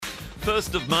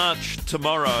1st of March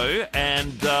tomorrow,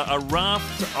 and a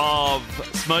raft of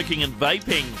smoking and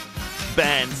vaping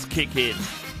bans kick in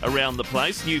around the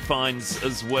place. New fines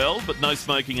as well, but no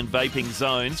smoking and vaping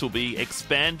zones will be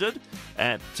expanded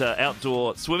at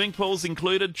outdoor swimming pools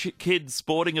included, kids'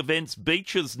 sporting events,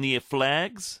 beaches near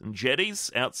flags and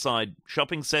jetties, outside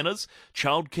shopping centres,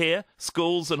 childcare,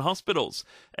 schools and hospitals.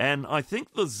 And I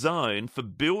think the zone for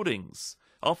buildings,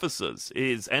 offices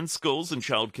and schools and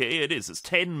childcare, it's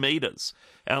 10 metres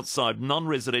outside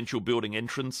non-residential building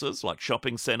entrances like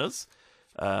shopping centres,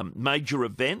 major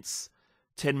events,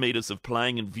 10 metres of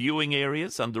playing and viewing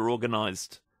areas under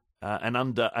organised and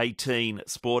under 18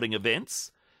 sporting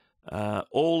events,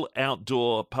 all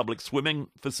outdoor public swimming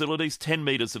facilities, 10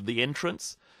 metres of the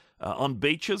entrance, on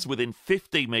beaches within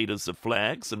 50 metres of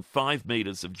flags and 5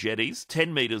 metres of jetties,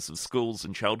 10 metres of schools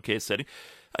and childcare setting.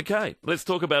 Okay, let's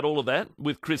talk about all of that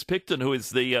with Chris Picton, who is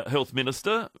the Health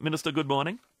Minister. Minister, good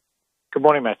morning. Good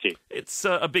morning, Matthew. It's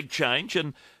a big change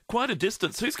and quite a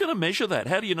distance. Who's going to measure that?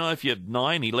 How do you know if you're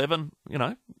 9, 11,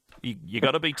 you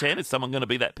got to be 10? Is someone going to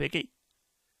be that picky?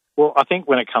 Well, I think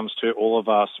when it comes to all of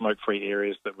our smoke-free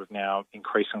areas that we've now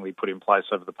increasingly put in place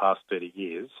over the past 30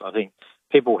 years, I think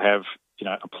people have,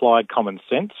 applied common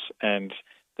sense and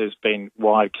there's been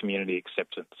wide community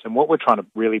acceptance. And what we're trying to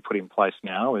really put in place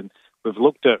now, and we've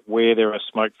looked at where there are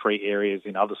smoke-free areas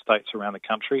in other states around the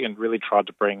country and really tried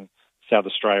to bring South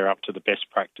Australia up to the best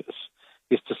practice,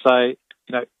 is to say,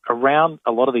 around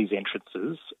a lot of these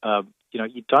entrances,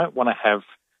 you don't want to have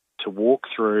to walk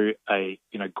through a,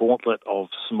 gauntlet of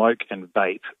smoke and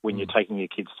vape when you're taking your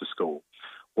kids to school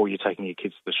or you're taking your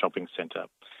kids to the shopping centre.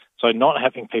 So not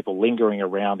having people lingering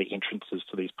around the entrances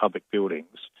to these public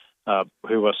buildings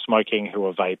who are smoking, who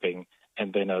are vaping,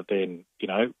 and then a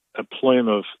plume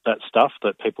of that stuff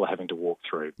that people are having to walk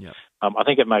through. Yep. I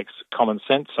think it makes common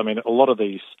sense. I mean, a lot of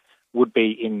these would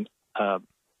be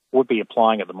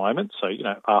applying at the moment. So,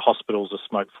 our hospitals are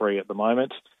smoke-free at the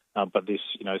moment, but this,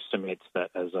 cements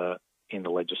that as in the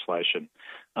legislation.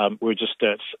 We're just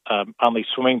at Unley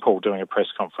Swimming Pool doing a press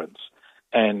conference,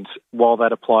 and while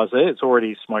that applies there, it's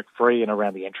already smoke-free, and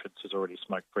around the entrance is already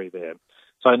smoke-free there.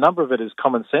 So a number of it is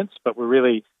common sense, but we're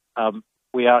really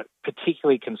we are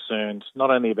particularly concerned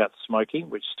not only about smoking,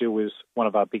 which still is one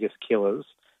of our biggest killers,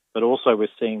 but also we're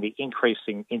seeing the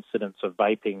increasing incidence of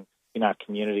vaping in our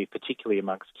community, particularly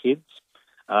amongst kids.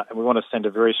 And we want to send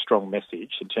a very strong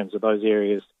message in terms of those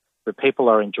areas where people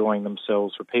are enjoying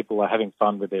themselves, where people are having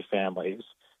fun with their families,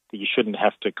 that you shouldn't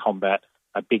have to combat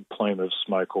a big plume of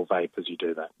smoke or vape as you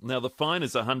do that. Now, the fine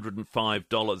is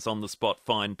 $105 on the spot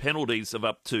fine, penalties of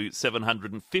up to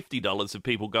 $750 if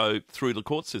people go through the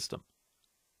court system.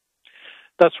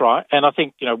 That's right. And I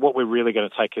think, what we're really going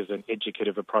to take is an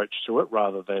educative approach to it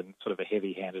rather than sort of a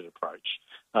heavy-handed approach.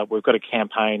 We've got a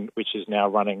campaign which is now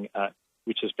running,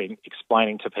 which has been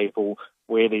explaining to people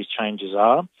where these changes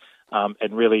are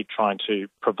and really trying to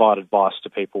provide advice to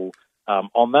people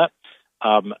on that.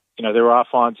 There are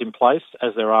fines in place,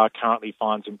 as there are currently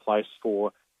fines in place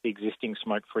for the existing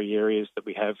smoke-free areas that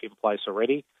we have in place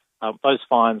already. Those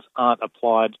fines aren't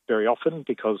applied very often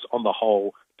because, on the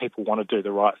whole, people want to do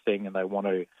the right thing and they want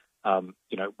to,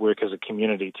 work as a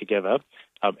community together.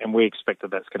 And we expect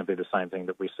that that's going to be the same thing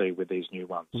that we see with these new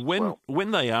ones.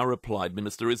 When they are applied,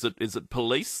 Minister, is it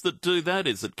police that do that?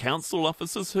 Is it council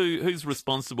officers? Who's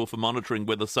responsible for monitoring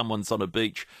whether someone's on a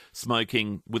beach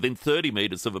smoking within 30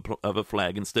 metres of a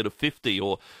flag instead of 50,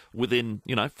 or within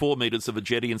 4 metres of a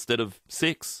jetty instead of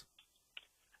 6?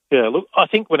 Yeah, look, I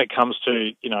think when it comes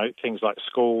to, things like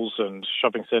schools and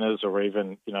shopping centres or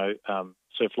even,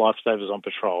 surf lifesavers on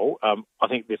patrol, I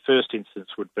think the first instance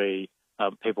would be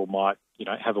people might,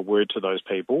 have a word to those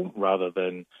people rather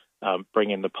than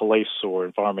bring in the police or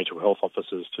environmental health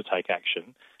officers to take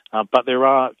action. But there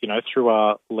are, through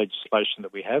our legislation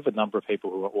that we have, a number of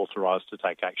people who are authorised to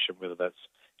take action, whether that's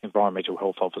environmental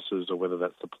health officers or whether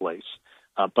that's the police.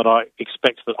 But I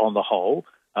expect that on the whole,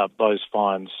 those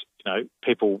fines,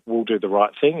 people will do the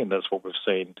right thing, and that's what we've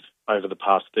seen over the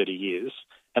past 30 years.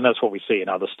 And that's what we see in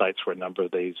other states where a number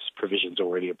of these provisions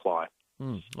already apply.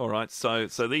 All right, so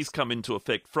these come into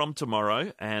effect from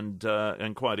tomorrow, and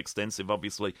quite extensive,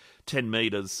 obviously, 10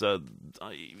 metres.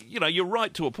 You're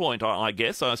right to a point, I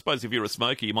guess. I suppose if you're a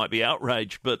smoker, you might be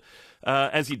outraged, but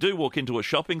as you do walk into a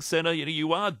shopping centre,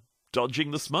 you are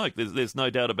dodging the smoke. There's no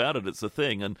doubt about it. It's a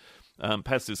thing, and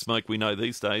passive smoke, we know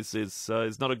these days,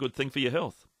 is not a good thing for your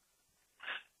health.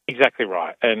 Exactly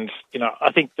right. And,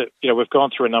 I think that, we've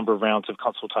gone through a number of rounds of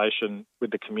consultation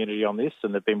with the community on this,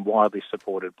 and they've been widely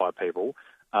supported by people.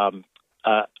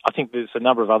 I think there's a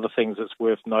number of other things that's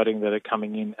worth noting that are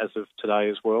coming in as of today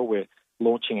as well. We're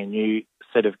launching a new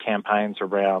set of campaigns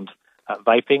around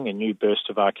vaping, a new burst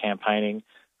of our campaigning,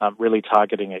 really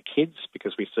targeting at kids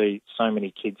because we see so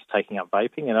many kids taking up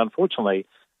vaping. And unfortunately,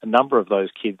 a number of those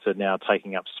kids are now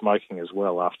taking up smoking as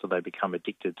well after they become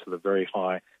addicted to the very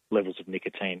high levels of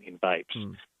nicotine in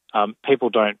vapes. People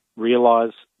don't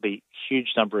realise the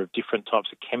huge number of different types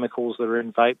of chemicals that are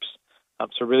in vapes.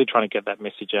 So really trying to get that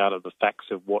message out of the facts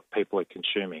of what people are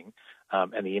consuming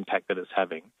and the impact that it's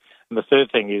having. And the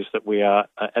third thing is that we are,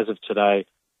 as of today,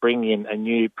 bringing in a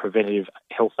new preventive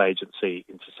health agency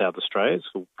into South Australia. It's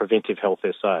called Preventive Health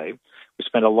SA. We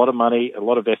spent a lot of money, a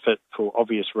lot of effort for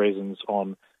obvious reasons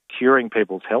on curing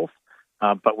people's health,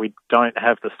 but we don't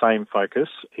have the same focus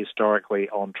historically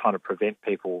on trying to prevent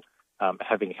people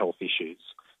having health issues.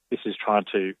 This is trying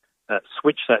to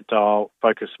switch that dial,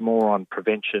 focus more on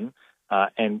prevention,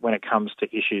 and when it comes to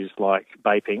issues like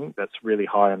vaping, that's really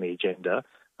high on the agenda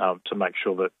to make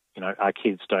sure that our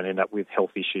kids don't end up with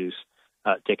health issues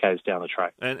decades down the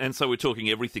track. And so we're talking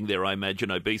everything there, I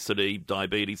imagine, obesity,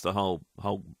 diabetes, the whole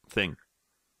thing.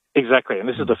 Exactly, and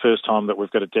this is the first time that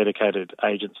we've got a dedicated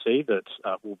agency that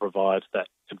will provide that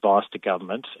advice to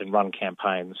government and run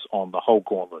campaigns on the whole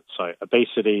gauntlet. So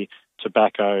obesity,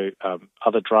 tobacco,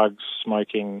 other drugs,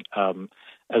 smoking,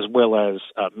 as well as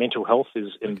mental health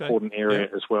is an important area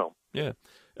as well. Yeah.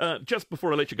 Just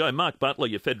before I let you go, Mark Butler,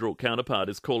 your federal counterpart,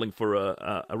 is calling for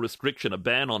a restriction, a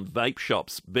ban on vape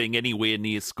shops being anywhere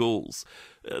near schools.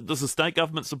 Does the state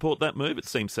government support that move? It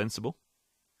seems sensible.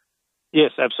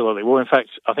 Yes, absolutely. Well, in fact,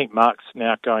 I think Mark's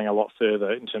now going a lot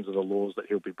further in terms of the laws that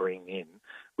he'll be bringing in,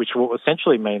 which will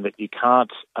essentially mean that you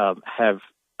can't have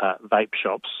vape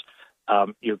shops.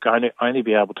 You're going to only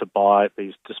be able to buy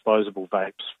these disposable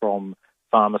vapes from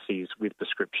pharmacies with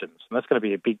prescriptions. And that's going to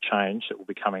be a big change that will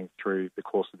be coming through the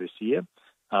course of this year.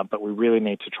 But we really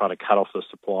need to try to cut off the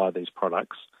supply of these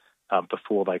products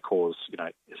before they cause,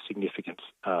 significant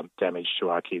damage to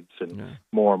our kids and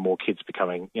more kids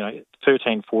becoming,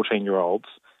 13, 14-year-olds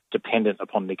dependent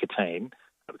upon nicotine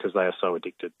because they are so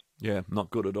addicted. Yeah, not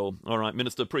good at all. All right,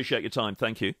 Minister, appreciate your time.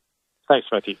 Thank you. Thanks,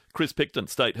 Matthew. Chris Picton,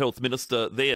 State Health Minister there.